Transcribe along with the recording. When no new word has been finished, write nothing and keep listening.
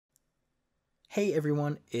Hey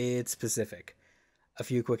everyone, it's Pacific. A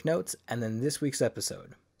few quick notes, and then this week's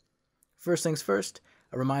episode. First things first,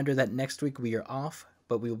 a reminder that next week we are off,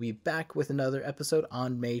 but we will be back with another episode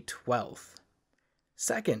on May 12th.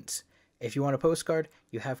 Second, if you want a postcard,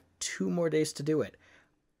 you have 2 more days to do it.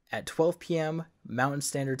 At 12 p.m. Mountain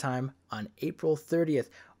Standard Time on April 30th,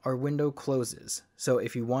 our window closes. So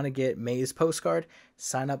if you want to get May's postcard,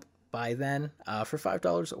 sign up by then for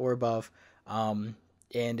 $5 or above.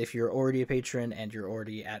 And if you're already a patron and you're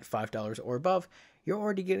already at $5 or above, you're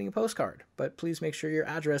already getting a postcard. But please make sure your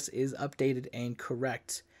address is updated and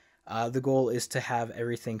correct. The goal is to have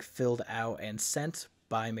everything filled out and sent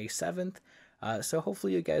by May 7th. So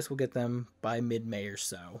hopefully you guys will get them by mid-May or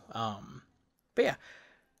so. But yeah,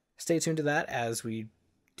 stay tuned to that as we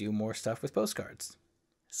do more stuff with postcards.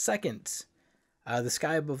 Second, the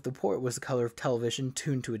sky above the port was the color of television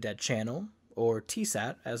tuned to a dead channel, or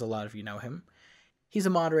TSAT, as a lot of you know him. He's a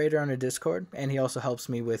moderator on our Discord, and he also helps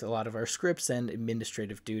me with a lot of our scripts and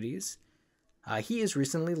administrative duties. He has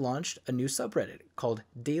recently launched a new subreddit called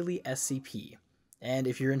Daily SCP, and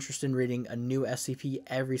if you're interested in reading a new SCP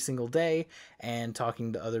every single day and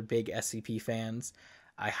talking to other big SCP fans,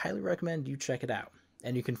 I highly recommend you check it out.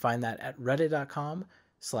 And you can find that at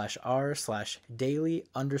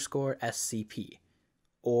reddit.com/r/daily_SCP.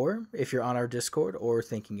 Or, if you're on our Discord or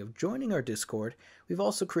thinking of joining our Discord, we've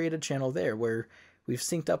also created a channel there where we've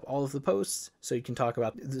synced up all of the posts, so you can talk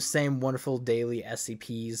about the same wonderful daily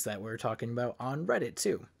SCPs that we're talking about on Reddit,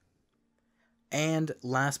 too. And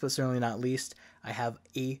last but certainly not least, I have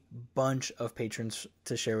a bunch of patrons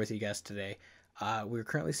to share with you guys today. We're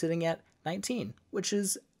currently sitting at 19, which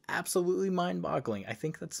is absolutely mind-boggling. I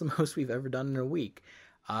think that's the most we've ever done in a week.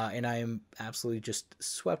 And I am absolutely just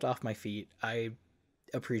swept off my feet. I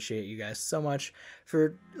appreciate you guys so much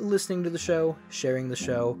for listening to the show, sharing the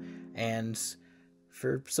show, and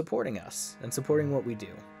for supporting us and supporting what we do.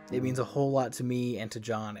 It means a whole lot to me and to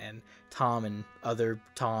John and Tom and other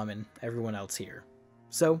Tom and everyone else here.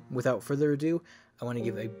 So, without further ado, I want to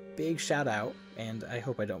give a big shout out, and I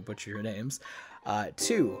hope I don't butcher your names,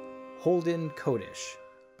 to Holden Kodish,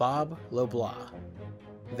 Bob Loblaw,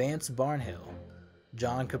 Vance Barnhill,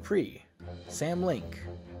 John Capri, Sam Link,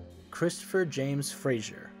 Christopher James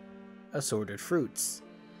Frazier, Assorted Fruits,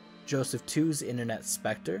 Joseph 2's Internet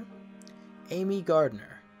Spectre, Amy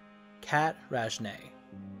Gardner, Kat Rajne,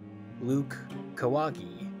 Luke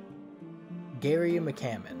Kawagi, Gary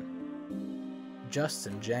McCammon,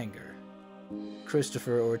 Justin Janger,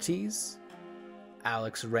 Christopher Ortiz,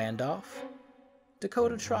 Alex Randolph,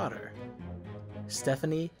 Dakota Trotter,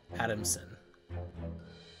 Stephanie Adamson,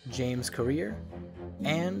 James Career,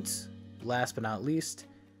 and, last but not least,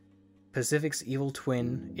 Pacific's evil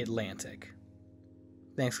twin, Atlantic.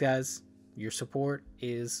 Thanks, guys. Your support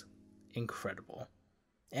is incredible.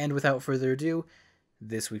 And without further ado,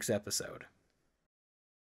 this week's episode.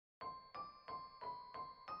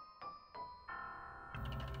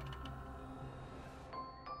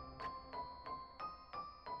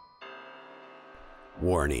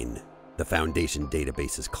 Warning. The Foundation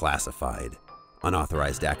database is classified.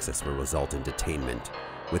 Unauthorized access will result in detainment.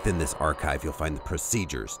 Within this archive, you'll find the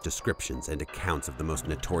procedures, descriptions, and accounts of the most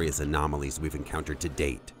notorious anomalies we've encountered to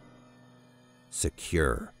date.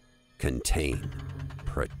 Secure, contain,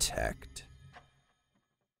 protect.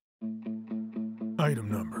 Item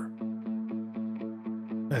number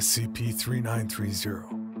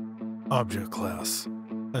SCP-3930. Object class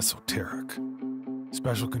Esoteric.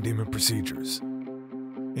 Special containment procedures.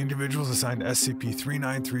 Individuals assigned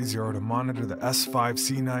SCP-3930 to monitor the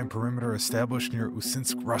S5-C9 perimeter established near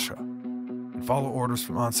Usinsk, Russia, and follow orders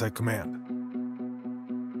from on-site command.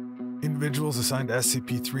 Individuals assigned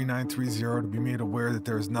SCP-3930 to be made aware that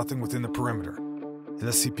there is nothing within the perimeter, that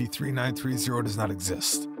SCP-3930 does not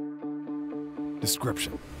exist.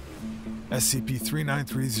 Description: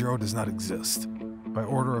 SCP-3930 does not exist. By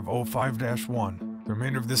order of O5-1, the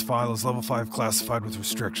remainder of this file is Level 5 classified with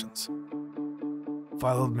restrictions.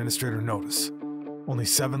 File Administrator Notice: only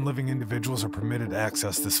 7 living individuals are permitted to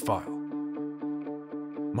access this file.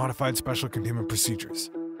 Modified Special Containment Procedures: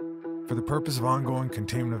 for the purpose of ongoing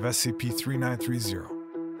containment of SCP-3930,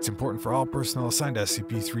 it's important for all personnel assigned to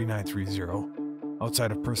SCP-3930,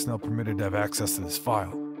 outside of personnel permitted to have access to this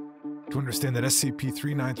file, to understand that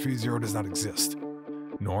SCP-3930 does not exist,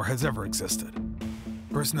 nor has ever existed.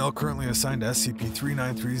 Personnel currently assigned to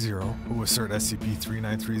SCP-3930 who assert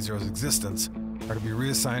SCP-3930's existence are to be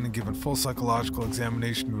reassigned and given full psychological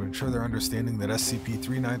examination to ensure their understanding that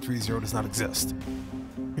SCP-3930 does not exist.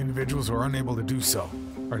 Individuals who are unable to do so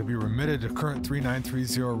are to be remitted to current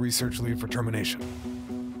 3930 research leave for termination.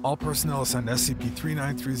 All personnel assigned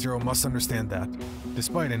SCP-3930 must understand that,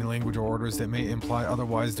 despite any language or orders that may imply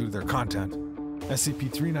otherwise due to their content,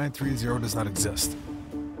 SCP-3930 does not exist.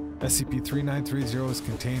 SCP-3930 is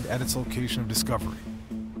contained at its location of discovery.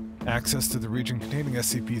 Access to the region containing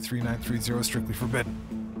SCP-3930 is strictly forbidden.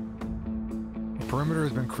 A perimeter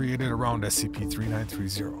has been created around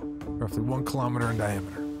SCP-3930, roughly 1 kilometer in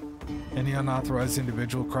diameter. Any unauthorized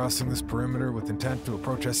individual crossing this perimeter with intent to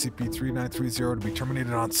approach SCP-3930 to be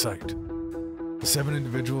terminated on site. The 7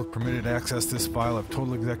 individuals permitted access to this file have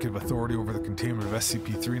total executive authority over the containment of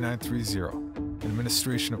SCP-3930 and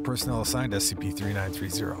administration of personnel assigned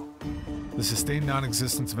SCP-3930. The sustained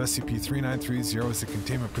non-existence of SCP-3930 is the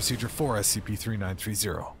containment procedure for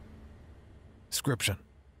SCP-3930. Description: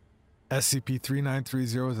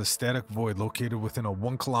 SCP-3930 is a static void located within a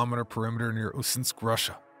 1 kilometer perimeter near Usinsk,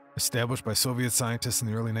 Russia, established by Soviet scientists in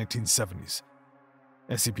the early 1970s.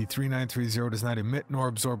 SCP-3930 does not emit nor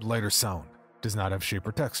absorb light or sound, does not have shape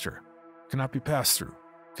or texture, cannot be passed through,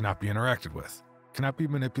 cannot be interacted with, cannot be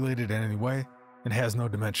manipulated in any way, and has no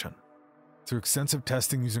dimension. Through extensive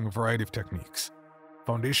testing using a variety of techniques,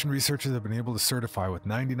 Foundation researchers have been able to certify with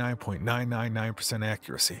 99.999%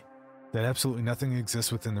 accuracy that absolutely nothing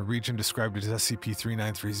exists within the region described as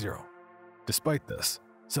SCP-3930. Despite this,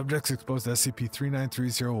 subjects exposed to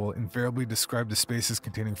SCP-3930 will invariably describe the spaces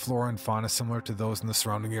containing flora and fauna similar to those in the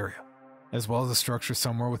surrounding area, as well as a structure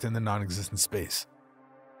somewhere within the non-existent space.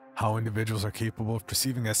 How individuals are capable of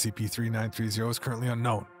perceiving SCP-3930 is currently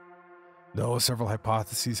unknown, though several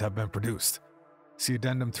hypotheses have been produced. See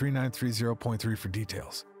Addendum 3930.3 for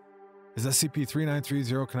details. As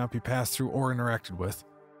SCP-3930 cannot be passed through or interacted with,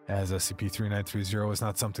 as SCP-3930 is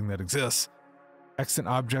not something that exists, extant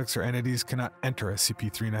objects or entities cannot enter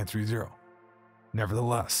SCP-3930.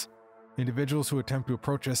 Nevertheless, individuals who attempt to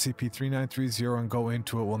approach SCP-3930 and go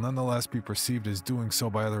into it will nonetheless be perceived as doing so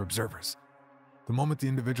by other observers. The moment the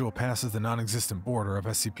individual passes the non-existent border of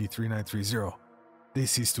SCP-3930, they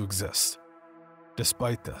cease to exist.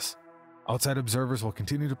 Despite this, outside observers will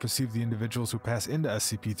continue to perceive the individuals who pass into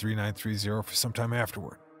SCP-3930 for some time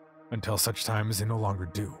afterward, until such time as they no longer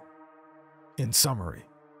do. In summary,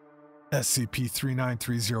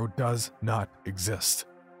 SCP-3930 does not exist.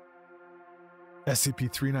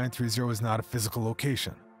 SCP-3930 is not a physical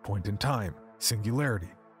location, point in time, singularity,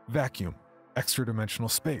 vacuum, extra-dimensional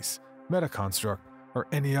space, metaconstruct, or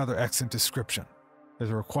any other extant description, as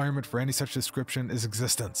a requirement for any such description is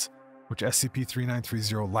existence, which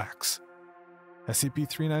SCP-3930 lacks.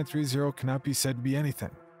 SCP-3930 cannot be said to be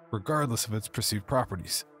anything, regardless of its perceived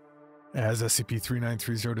properties. As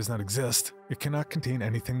SCP-3930 does not exist, it cannot contain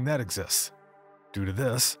anything that exists. Due to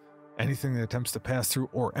this, anything that attempts to pass through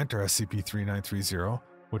or enter SCP-3930,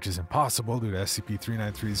 which is impossible due to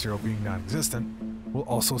SCP-3930 being non-existent, will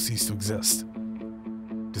also cease to exist.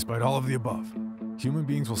 Despite all of the above, human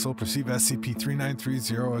beings will still perceive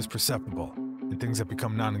SCP-3930 as perceptible, and things that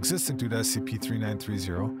become non-existent due to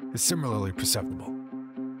SCP-3930 as similarly perceptible.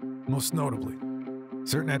 Most notably,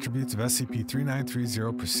 certain attributes of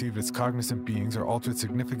SCP-3930 perceived as cognizant beings are altered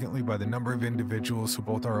significantly by the number of individuals who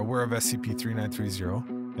both are aware of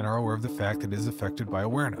SCP-3930 and are aware of the fact that it is affected by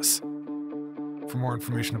awareness. For more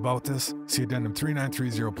information about this, see Addendum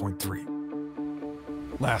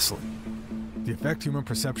 3930.3. Lastly, the effect human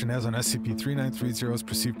perception has on SCP-3930's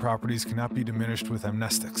perceived properties cannot be diminished with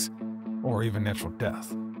amnestics, or even natural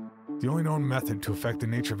death. The only known method to affect the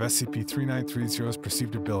nature of SCP-3930's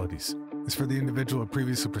perceived abilities is for the individual who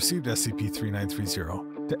previously perceived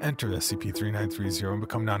SCP-3930 to enter SCP-3930 and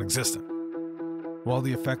become non-existent. While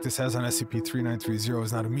the effect this has on SCP-3930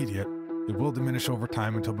 is not immediate, it will diminish over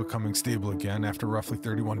time until becoming stable again after roughly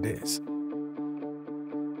 31 days.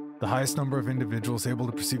 The highest number of individuals able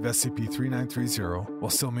to perceive SCP-3930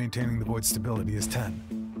 while still maintaining the void stability is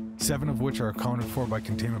 10, 7 of which are accounted for by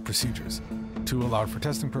containment procedures, 2 allowed for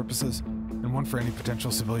testing purposes, and 1 for any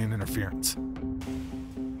potential civilian interference.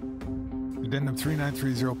 Addendum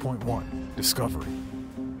 3930.1 Discovery.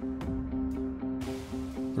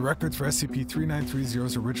 The records for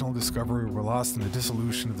SCP-3930's original discovery were lost in the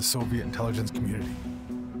dissolution of the Soviet intelligence community.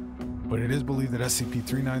 But it is believed that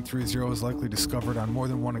SCP-3930 was likely discovered on more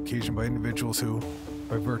than one occasion by individuals who,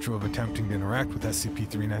 by virtue of attempting to interact with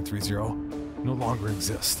SCP-3930, no longer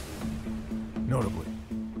exist. Notably,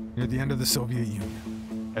 near the end of the Soviet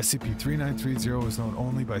Union, SCP-3930 was known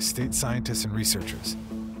only by state scientists and researchers,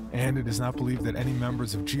 and it is not believed that any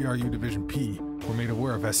members of GRU Division P were made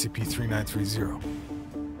aware of SCP-3930.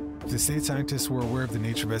 If the state scientists were aware of the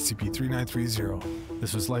nature of SCP-3930,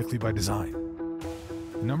 this was likely by design.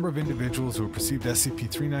 The number of individuals who perceived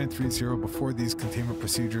SCP-3930 before these containment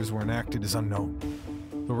procedures were enacted is unknown,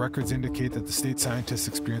 though records indicate that the state scientists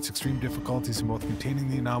experienced extreme difficulties in both containing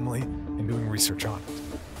the anomaly and doing research on it.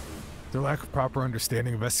 Their lack of proper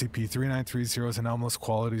understanding of SCP-3930's anomalous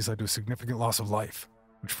qualities led to a significant loss of life,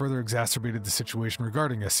 which further exacerbated the situation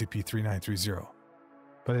regarding SCP-3930.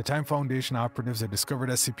 By the time Foundation operatives had discovered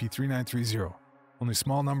SCP-3930, only a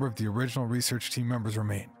small number of the original research team members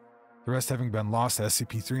remained, the rest having been lost to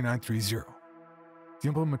SCP-3930. The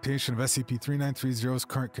implementation of SCP-3930's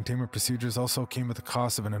current containment procedures also came at the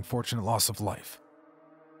cost of an unfortunate loss of life.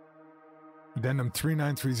 Addendum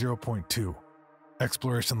 3930.2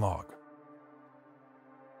 Exploration Log.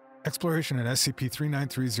 Exploration in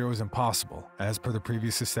SCP-3930 is impossible, as per the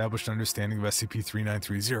previous established understanding of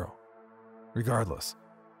SCP-3930. Regardless,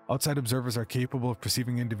 outside observers are capable of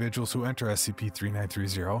perceiving individuals who enter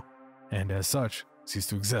SCP-3930, and as such, cease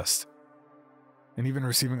to exist, and even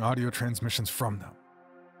receiving audio transmissions from them.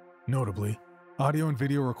 Notably, audio and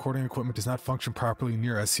video recording equipment does not function properly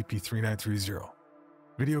near SCP-3930.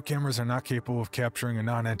 Video cameras are not capable of capturing a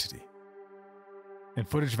non-entity, and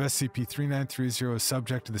footage of SCP-3930 is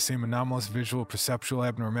subject to the same anomalous visual perceptual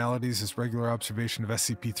abnormalities as regular observation of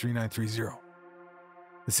SCP-3930.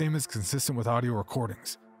 The same is consistent with audio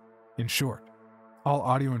recordings. In short, all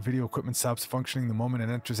audio and video equipment stops functioning the moment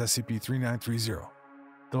it enters SCP-3930,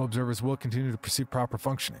 though observers will continue to perceive proper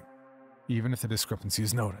functioning, even if the discrepancy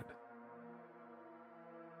is noted.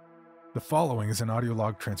 The following is an audio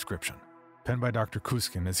log transcription, penned by Dr.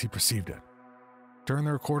 Kuzkin as he perceived it. During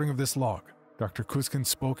the recording of this log, Dr. Kuzkin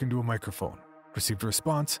spoke into a microphone, received a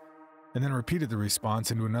response, and then repeated the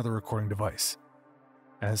response into another recording device.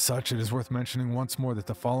 As such, it is worth mentioning once more that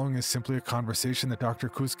the following is simply a conversation that Dr.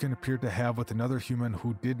 Kuzkin appeared to have with another human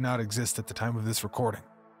who did not exist at the time of this recording.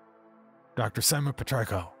 Dr. Simon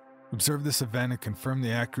Pietrykau observed this event and confirmed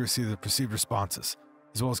the accuracy of the perceived responses,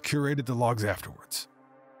 as well as curated the logs afterwards.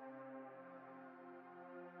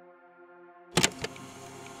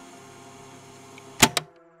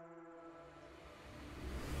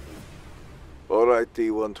 All right,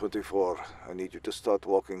 D-124. I need you to start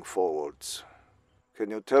walking forwards. Can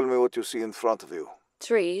you tell me what you see in front of you?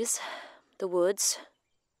 Trees. The woods.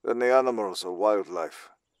 Any animals or wildlife?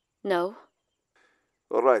 No.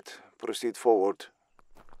 All right, proceed forward.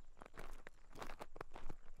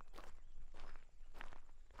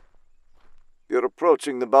 You're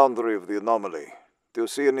approaching the boundary of the anomaly. Do you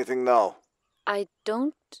see anything now? I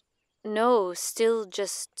don't know. Still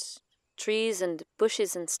just trees and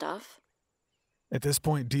bushes and stuff. At this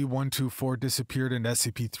point, D-124 disappeared and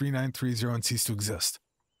SCP-3930 and ceased to exist.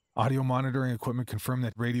 Audio monitoring equipment confirmed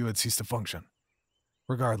that radio had ceased to function.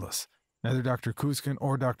 Regardless, neither Dr. Kuzkin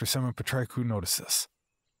or Dr. Simon Pietrykau noticed this.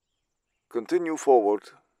 Continue forward.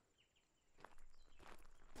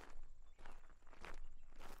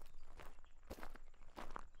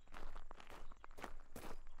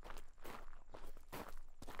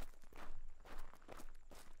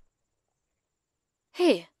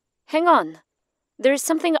 Hey, hang on. There's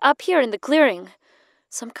something up here in the clearing.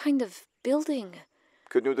 Some kind of building.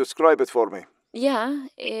 Can you describe it for me? Yeah,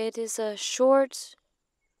 it is a short...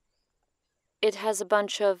 It has a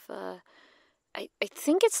bunch of, I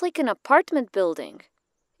think it's like an apartment building.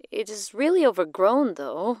 It is really overgrown,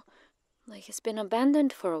 though. Like it's been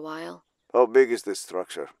abandoned for a while. How big is this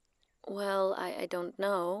structure? Well, I don't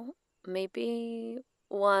know. Maybe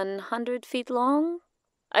 100 feet long?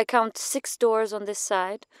 I count 6 doors on this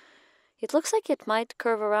side. It looks like it might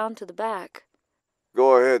curve around to the back.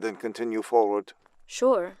 Go ahead and continue forward.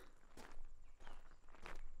 Sure.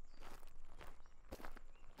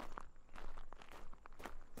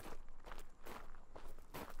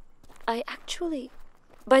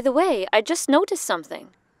 By the way, I just noticed something.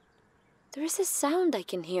 There is a sound I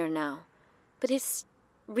can hear now, but it's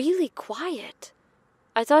really quiet.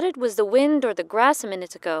 I thought it was the wind or the grass a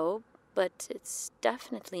minute ago, but it's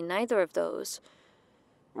definitely neither of those.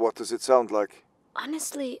 What does it sound like?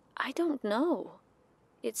 Honestly, I don't know.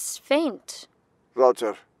 It's faint.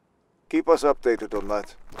 Roger. Keep us updated on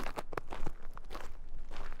that.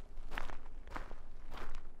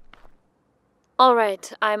 All right,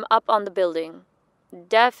 I'm up on the building.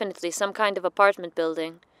 Definitely some kind of apartment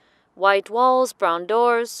building. White walls, brown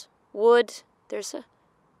doors, wood. There's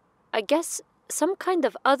I guess, some kind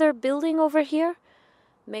of other building over here?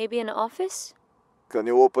 Maybe an office? Can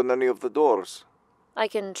you open any of the doors? I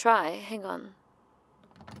can try. Hang on.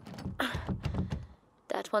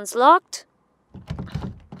 That one's locked.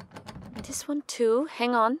 This one too.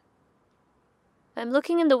 Hang on. I'm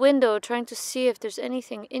looking in the window trying to see if there's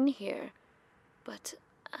anything in here. But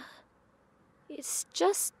it's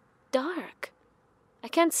just dark. I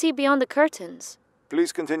can't see beyond the curtains.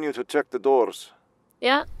 Please continue to check the doors.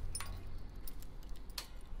 Yeah.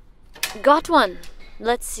 Got one.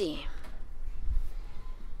 Let's see.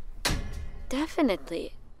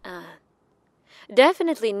 Definitely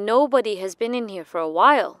nobody has been in here for a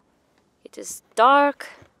while. It is dark,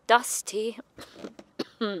 dusty.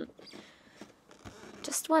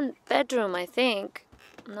 Just one bedroom, I think.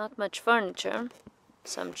 Not much furniture.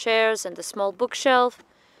 Some chairs and a small bookshelf.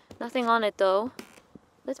 Nothing on it, though.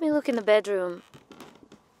 Let me look in the bedroom.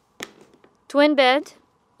 Twin bed,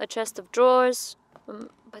 a chest of drawers,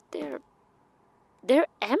 but they're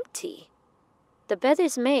empty. The bed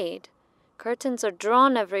is made. Curtains are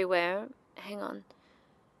drawn everywhere. Hang on.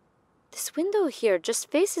 This window here just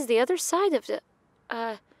faces the other side of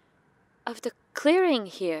the clearing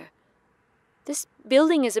here. This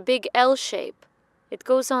building is a big L shape. It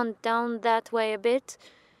goes on down that way a bit.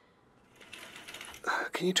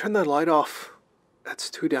 Can you turn that light off? That's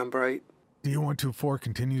too damn bright. D124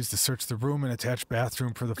 continues to search the room and attached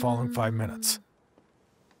bathroom for the following 5 minutes.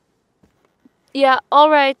 Yeah,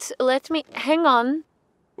 alright. Hang on.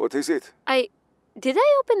 What is it? Did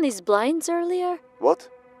I open these blinds earlier? What?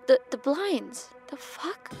 The blinds. The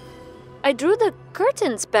fuck? I drew the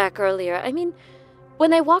curtains back earlier. I mean,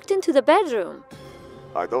 when I walked into the bedroom.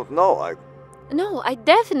 I don't know. No, I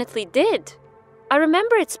definitely did. I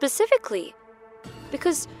remember it specifically.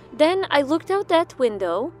 Because then I looked out that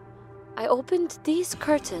window. I opened these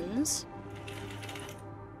curtains.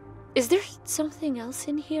 Is there something else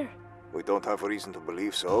in here? We don't have a reason to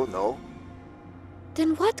believe so, no?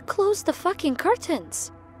 Then what closed the fucking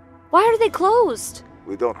curtains? Why are they closed?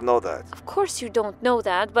 We don't know that. Of course you don't know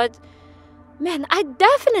that, but... Man, I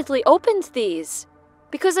definitely opened these.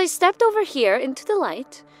 Because I stepped over here into the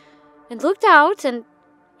light and looked out and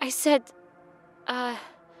I said...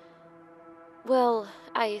 Well,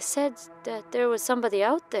 I said that there was somebody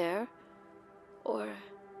out there. Or...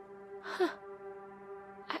 Huh.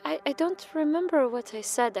 I don't remember what I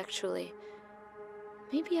said, actually.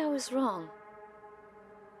 Maybe I was wrong.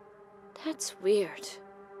 That's weird.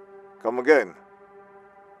 Come again.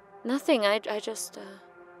 Nothing, I just,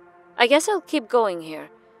 I guess I'll keep going here.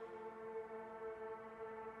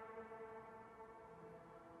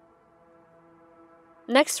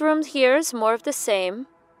 Next room here is more of the same.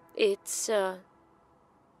 It's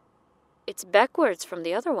backwards from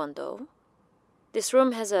the other one, though. This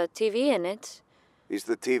room has a TV in it. Is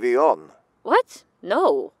the TV on? What?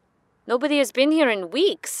 No. Nobody has been here in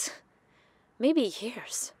weeks. Maybe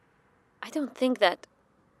years. I don't think that...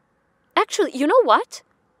 Actually, you know what?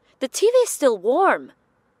 The TV is still warm.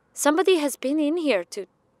 Somebody has been in here to...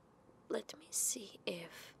 Let me see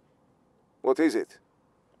if... What is it?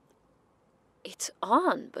 It's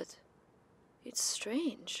on, but it's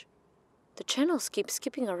strange. The channels keep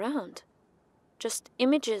skipping around. Just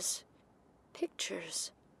images,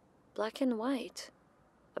 pictures, black and white.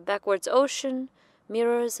 A backwards ocean,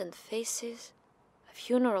 mirrors and faces, a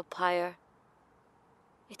funeral pyre.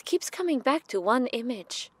 It keeps coming back to one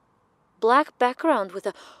image. Black background with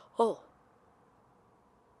a... Oh.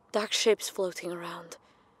 Dark shapes floating around.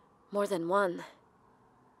 More than one.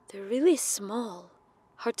 They're really small,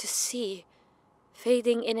 hard to see,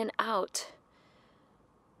 fading in and out.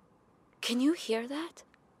 Can you hear that?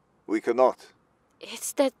 We cannot.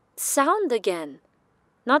 It's that sound again.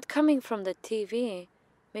 Not coming from the TV.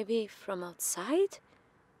 Maybe from outside?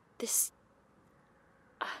 This...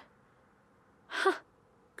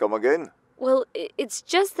 Come again? Well, it's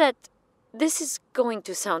just that... This is going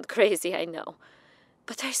to sound crazy, I know.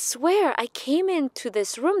 But I swear I came into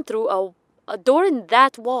this room through a door in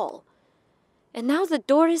that wall. And now the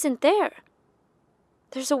door isn't there.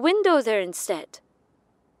 There's a window there instead.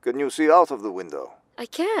 Can you see out of the window? I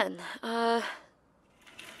can.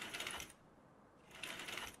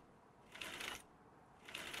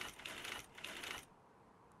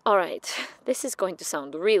 Alright, this is going to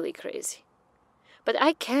sound really crazy. But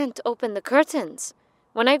I can't open the curtains.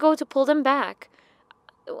 When I go to pull them back,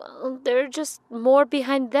 well, there are just more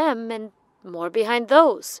behind them and more behind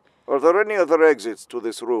those. Are there any other exits to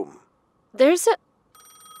this room? There's a...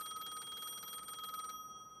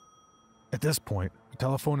 At this point, the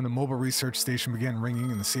telephone in the mobile research station began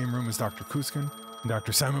ringing in the same room as Dr. Kuzkin and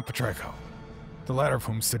Dr. Simon Pietrykau, the latter of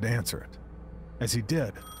whom stood to answer it. As he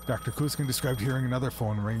did, Dr. Kuzkin described hearing another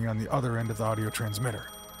phone ringing on the other end of the audio transmitter,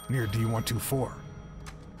 near D124.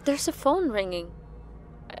 There's a phone ringing.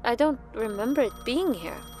 I don't remember it being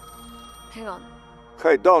here. Hang on.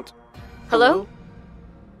 Hey, don't. Hello?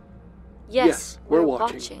 Yes, we're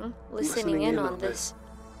watching. Listening in on this.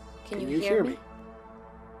 Can you hear me?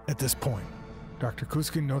 At this point, Dr.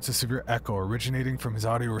 Kuzkin notes a severe echo originating from his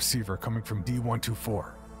audio receiver coming from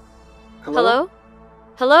D124. Hello?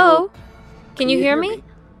 Hello? Can you hear me?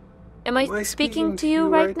 Am I speaking to you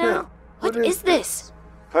right now? What is this?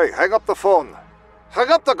 Hey, hang up the phone. Hang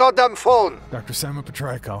up the goddamn phone! Dr. Samuel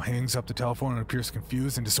Pietrykau hangs up the telephone and appears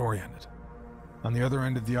confused and disoriented. On the other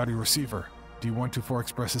end of the audio receiver, D124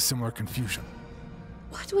 expresses similar confusion.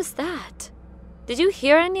 What was that? Did you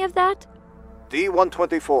hear any of that?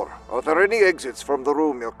 D124, are there any exits from the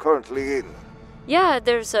room you're currently in? Yeah,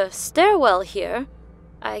 there's a stairwell here.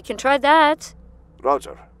 I can try that.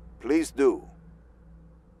 Roger. Please do.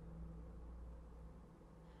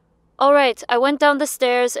 Alright, I went down the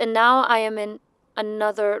stairs and now I am in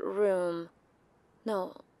another room.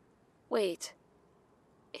 No, wait.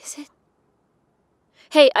 Is it?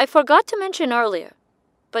 Hey, I forgot to mention earlier,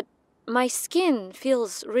 but my skin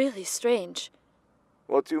feels really strange.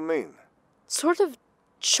 What do you mean? Sort of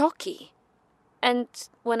chalky. And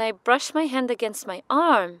when I brush my hand against my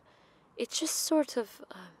arm, it just sort of...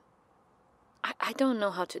 I don't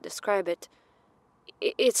know how to describe it.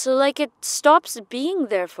 It's like it stops being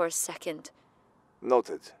there for a second.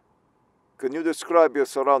 Noted. Can you describe your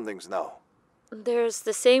surroundings now? There's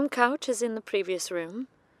the same couch as in the previous room,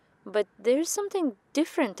 but there's something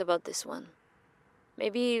different about this one.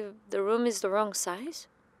 Maybe the room is the wrong size?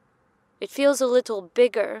 It feels a little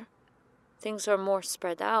bigger. Things are more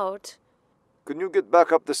spread out. Can you get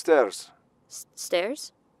back up the stairs?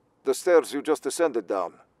 Stairs? The stairs you just descended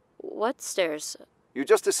down. What stairs? You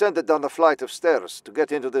just descended down a flight of stairs to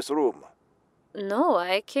get into this room. No,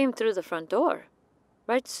 I came through the front door.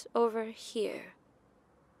 Right over here.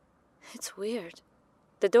 It's weird.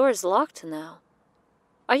 The door is locked now.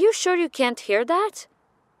 Are you sure you can't hear that?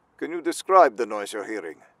 Can you describe the noise you're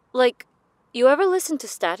hearing? Like, you ever listen to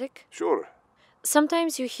static? Sure.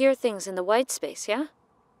 Sometimes you hear things in the white space, yeah?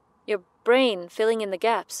 Your brain filling in the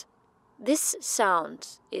gaps. This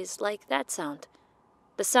sound is like that sound.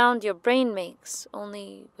 The sound your brain makes,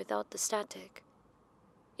 only without the static.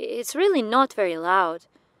 It's really not very loud,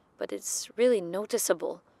 but it's really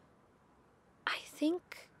noticeable. I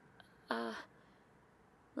think,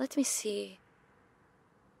 let me see.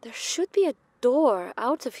 There should be a door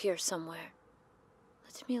out of here somewhere.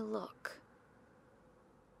 Let me look.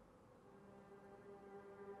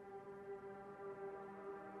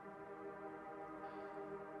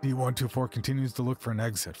 D124 continues to look for an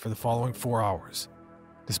exit for the following 4 hours.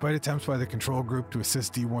 Despite attempts by the control group to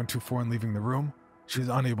assist D124 in leaving the room, she is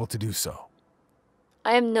unable to do so.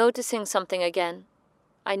 I am noticing something again.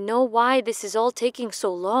 I know why this is all taking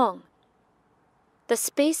so long. The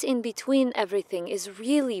space in between everything is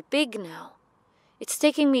really big now. It's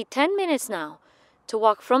taking me 10 minutes now to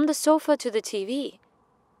walk from the sofa to the TV.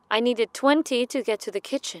 I needed 20 to get to the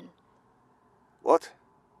kitchen. What?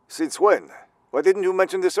 Since when? Why didn't you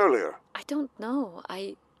mention this earlier? I don't know.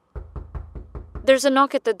 There's a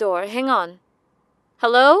knock at the door. Hang on.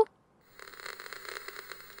 Hello?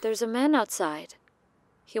 There's a man outside.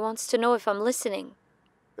 He wants to know if I'm listening.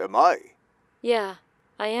 Am I? Yeah,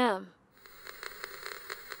 I am.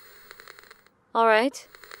 All right.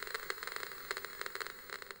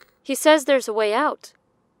 He says there's a way out.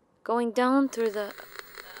 Going down through the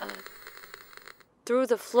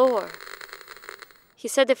floor. He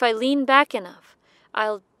said if I lean back enough,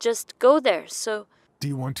 I'll just go there, so...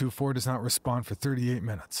 D124 does not respond for 38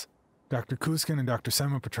 minutes. Dr. Kuzkin and Dr.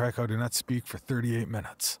 Samuel Pietrykau do not speak for 38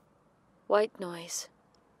 minutes. White noise.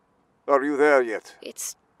 Are you there yet?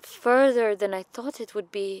 It's further than I thought it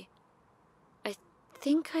would be. I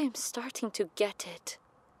think I am starting to get it.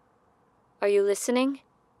 Are you listening?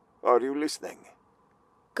 Are you listening?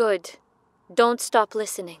 Good. Don't stop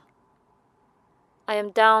listening. I am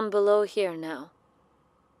down below here now.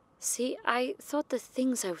 See, I thought the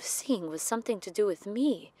things I was seeing was something to do with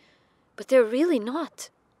me, but they're really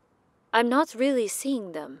not. I'm not really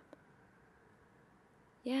seeing them.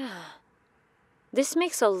 Yeah. This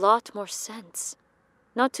makes a lot more sense.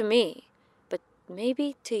 Not to me, but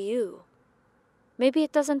maybe to you. Maybe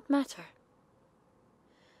it doesn't matter.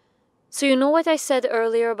 So you know what I said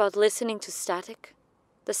earlier about listening to static?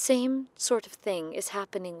 The same sort of thing is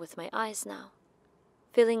happening with my eyes now.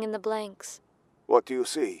 Filling in the blanks. What do you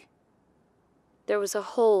see? There was a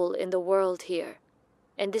hole in the world here,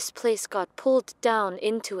 and this place got pulled down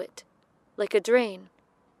into it, like a drain.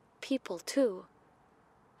 People, too.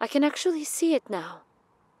 I can actually see it now.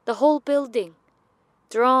 The whole building,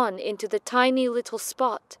 drawn into the tiny little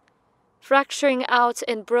spot, fracturing out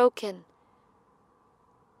and broken.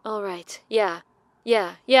 All right, yeah.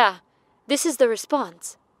 This is the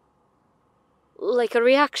response. Like a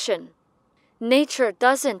reaction. Nature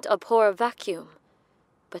doesn't abhor a vacuum,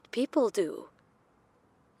 but people do.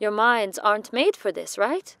 Your minds aren't made for this,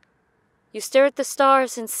 right? You stare at the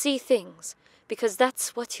stars and see things, because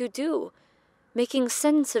that's what you do, making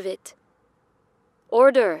sense of it.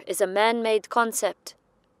 Order is a man-made concept.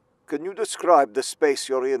 Can you describe the space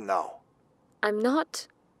you're in now? I'm not.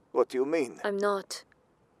 What do you mean? I'm not.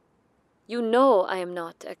 You know I am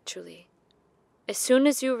not, actually. As soon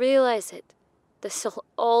as you realize it, this'll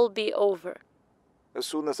all be over. As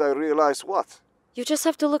soon as I realize what? You just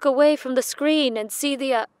have to look away from the screen and see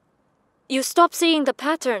the, You stop seeing the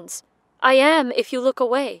patterns. I am if you look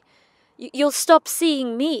away. You'll stop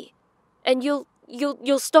seeing me. And you'll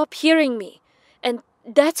stop hearing me. And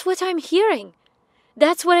that's what I'm hearing.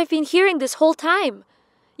 That's what I've been hearing this whole time.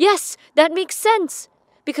 Yes, that makes sense.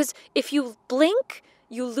 Because if you blink,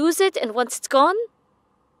 you lose it, and once it's gone,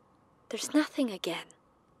 there's nothing again.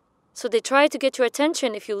 So they try to get your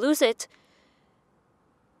attention if you lose it.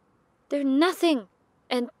 They're nothing,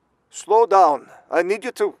 and... Slow down. I need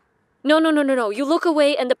you to... No. You look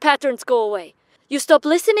away and the patterns go away. You stop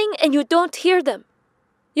listening and you don't hear them.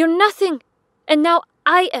 You're nothing, and now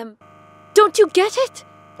I am. Don't you get it?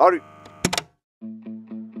 Hurry.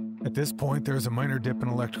 At this point, there is a minor dip in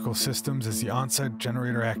electrical systems as the on-site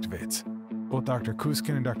generator activates. Both Dr.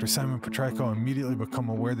 Kuzkin and Dr. Simon Pietrykau immediately become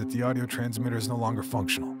aware that the audio transmitter is no longer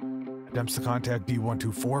functional. Attempts to contact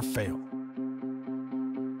D124 fail.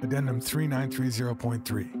 Addendum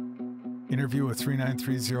 3930.3. Interview with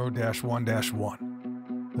 3930-1-1.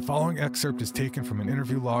 The following excerpt is taken from an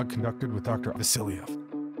interview log conducted with Dr. Vasilev,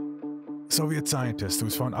 a Soviet scientist who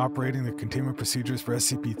was found operating the containment procedures for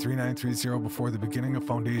SCP-3930 before the beginning of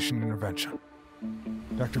Foundation intervention.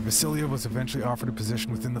 Dr. Vasilev was eventually offered a position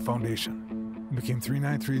within the Foundation and became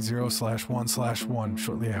 3930/1/1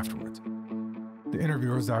 shortly afterwards. The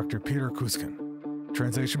interviewer is Dr. Peter Kuzkin.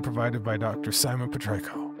 Translation provided by Dr. Simon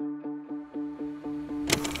Pietrykau.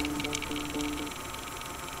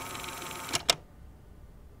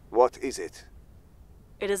 What is it?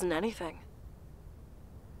 It isn't anything.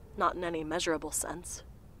 Not in any measurable sense.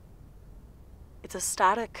 It's a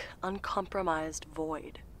static, uncompromised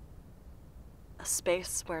void. A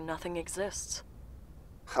space where nothing exists.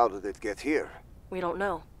 How did it get here? We don't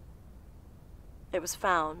know. It was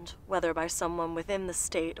found, whether by someone within the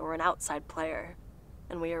state or an outside player,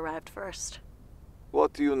 and we arrived first.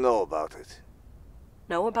 What do you know about it?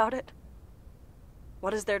 Know about it?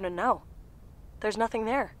 What is there to know? There's nothing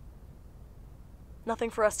there.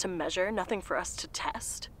 Nothing for us to measure, nothing for us to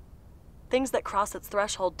test. Things that cross its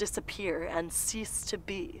threshold disappear and cease to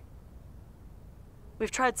be.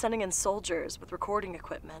 We've tried sending in soldiers with recording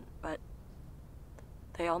equipment, but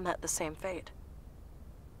they all met the same fate.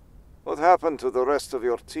 What happened to the rest of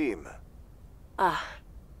your team?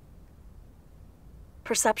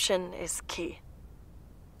 Perception is key.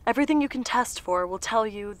 Everything you can test for will tell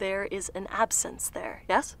you there is an absence there,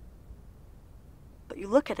 yes? But you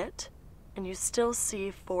look at it, and you still see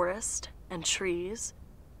forest and trees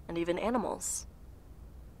and even animals.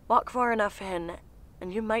 Walk far enough in,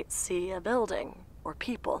 and you might see a building or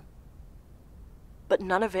people. But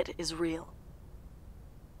none of it is real.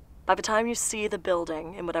 By the time you see the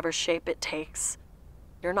building, in whatever shape it takes,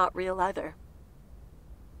 you're not real either.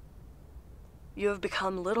 You have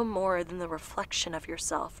become little more than the reflection of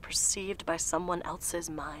yourself perceived by someone else's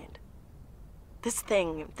mind. This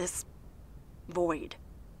thing, this void,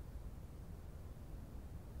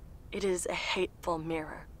 it is a hateful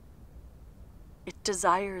mirror. It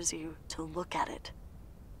desires you to look at it.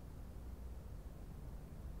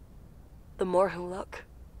 The more who look,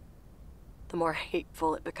 the more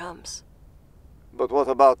hateful it becomes. But what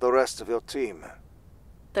about the rest of your team?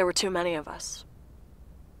 There were too many of us.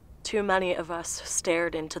 Too many of us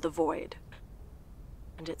stared into the void,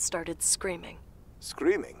 and it started screaming.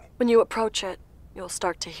 Screaming? When you approach it, you'll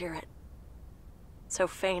start to hear it. So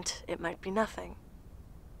faint, it might be nothing,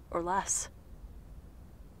 or less.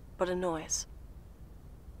 But a noise.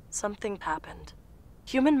 Something happened.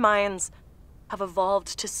 Human minds have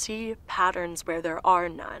evolved to see patterns where there are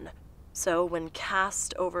none. So when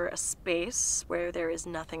cast over a space where there is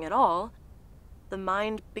nothing at all, the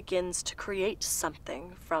mind begins to create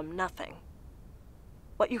something from nothing.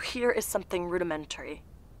 What you hear is something rudimentary,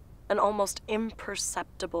 an almost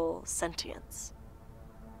imperceptible sentience.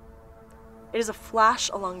 It is a flash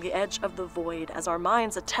along the edge of the void as our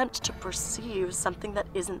minds attempt to perceive something that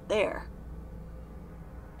isn't there.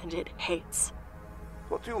 And it hates.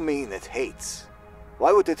 What do you mean it hates?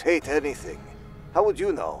 Why would it hate anything? How would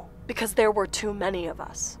you know? Because there were too many of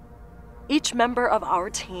us. Each member of our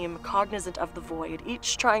team cognizant of the void,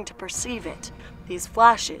 each trying to perceive it. These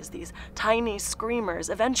flashes, these tiny screamers,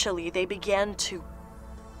 eventually they began to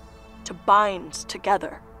bind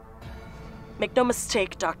together. Make no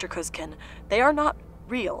mistake, Dr. Kuzkin, they are not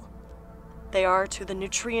real. They are to the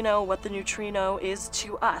neutrino what the neutrino is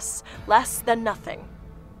to us, less than nothing.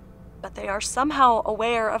 but they are somehow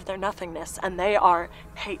aware of their nothingness, and they are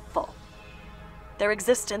hateful. Their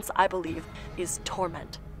existence, I believe, is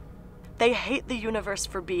torment. They hate the universe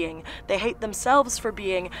for being, they hate themselves for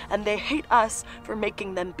being, and they hate us for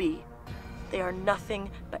making them be. They are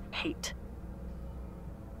nothing but hate.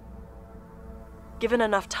 Given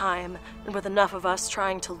enough time, and with enough of us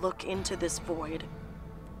trying to look into this void,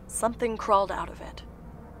 something crawled out of it.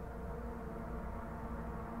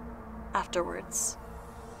 Afterwards,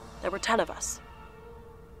 there were 10 of us.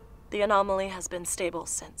 The anomaly has been stable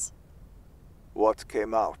since. What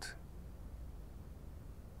came out?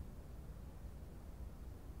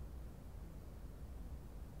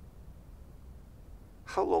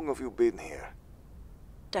 How long have you been here?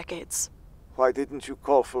 Decades. Why didn't you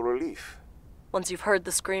call for relief? Once you've heard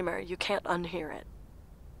the screamer, you can't unhear it.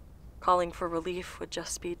 Calling for relief would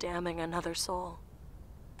just be damning another soul.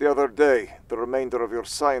 The other day, the remainder of your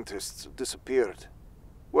scientists disappeared.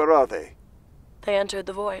 Where are they? They entered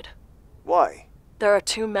the void. Why? There are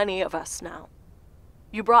too many of us now.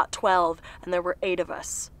 You brought 12, and there were 8 of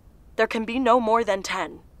us. There can be no more than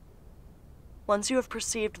 10. Once you have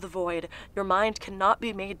perceived the void, your mind cannot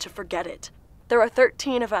be made to forget it. There are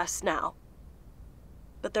 13 of us now.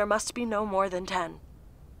 But there must be no more than 10.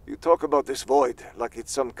 You talk about this void like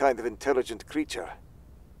it's some kind of intelligent creature.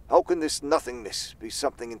 How can this nothingness be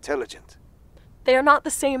something intelligent? They are not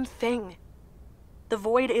the same thing. The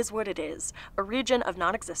void is what it is, a region of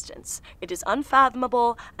non-existence. It is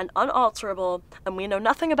unfathomable and unalterable, and we know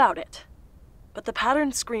nothing about it. But the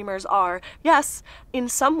pattern screamers are, yes, in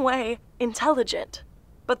some way, intelligent.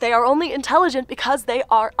 But they are only intelligent because they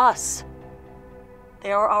are us.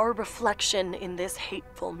 They are our reflection in this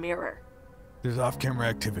hateful mirror. There's off-camera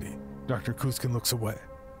activity. Dr. Kuzkin looks away.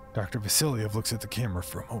 Dr. Vasilev looks at the camera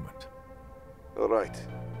for a moment. All right.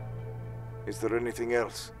 Is there anything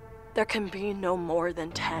else? There can be no more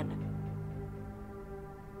than 10.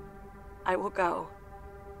 I will go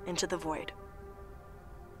into the void.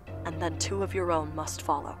 And then 2 of your own must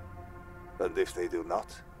follow. And if they do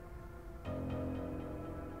not?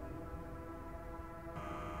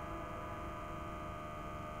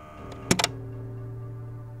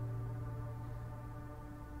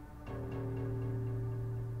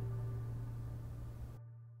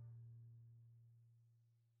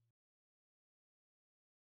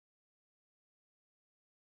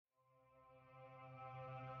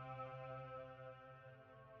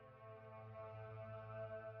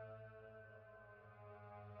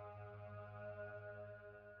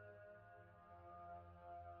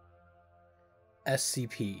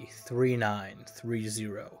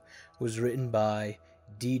 SCP-3930 was written by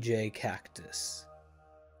Djkaktuc.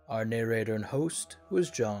 Our narrator and host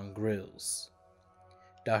was John Grilz.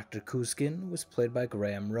 Dr. Kuzkin was played by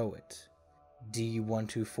Graham Rowat.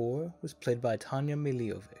 D-124 was played by Tanja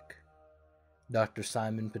Milojevic. Dr.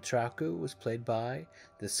 Simon Pietrykau was played by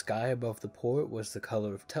The Sky Above the Port Was the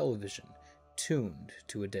Color of Television, Tuned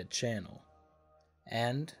to a Dead Channel.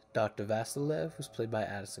 And Dr. Vasilev was played by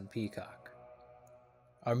Addison Peacock.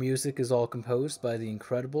 Our music is all composed by the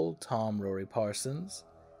incredible Rory Parsons,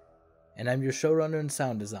 and I'm your showrunner and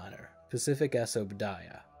sound designer, Pacific S.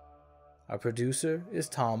 Obadiah. Our producer is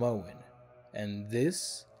Tom Owen, and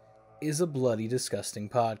this is a Bloody Disgusting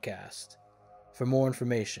podcast. For more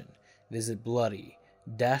information, visit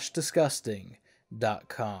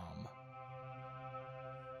bloody-disgusting.com.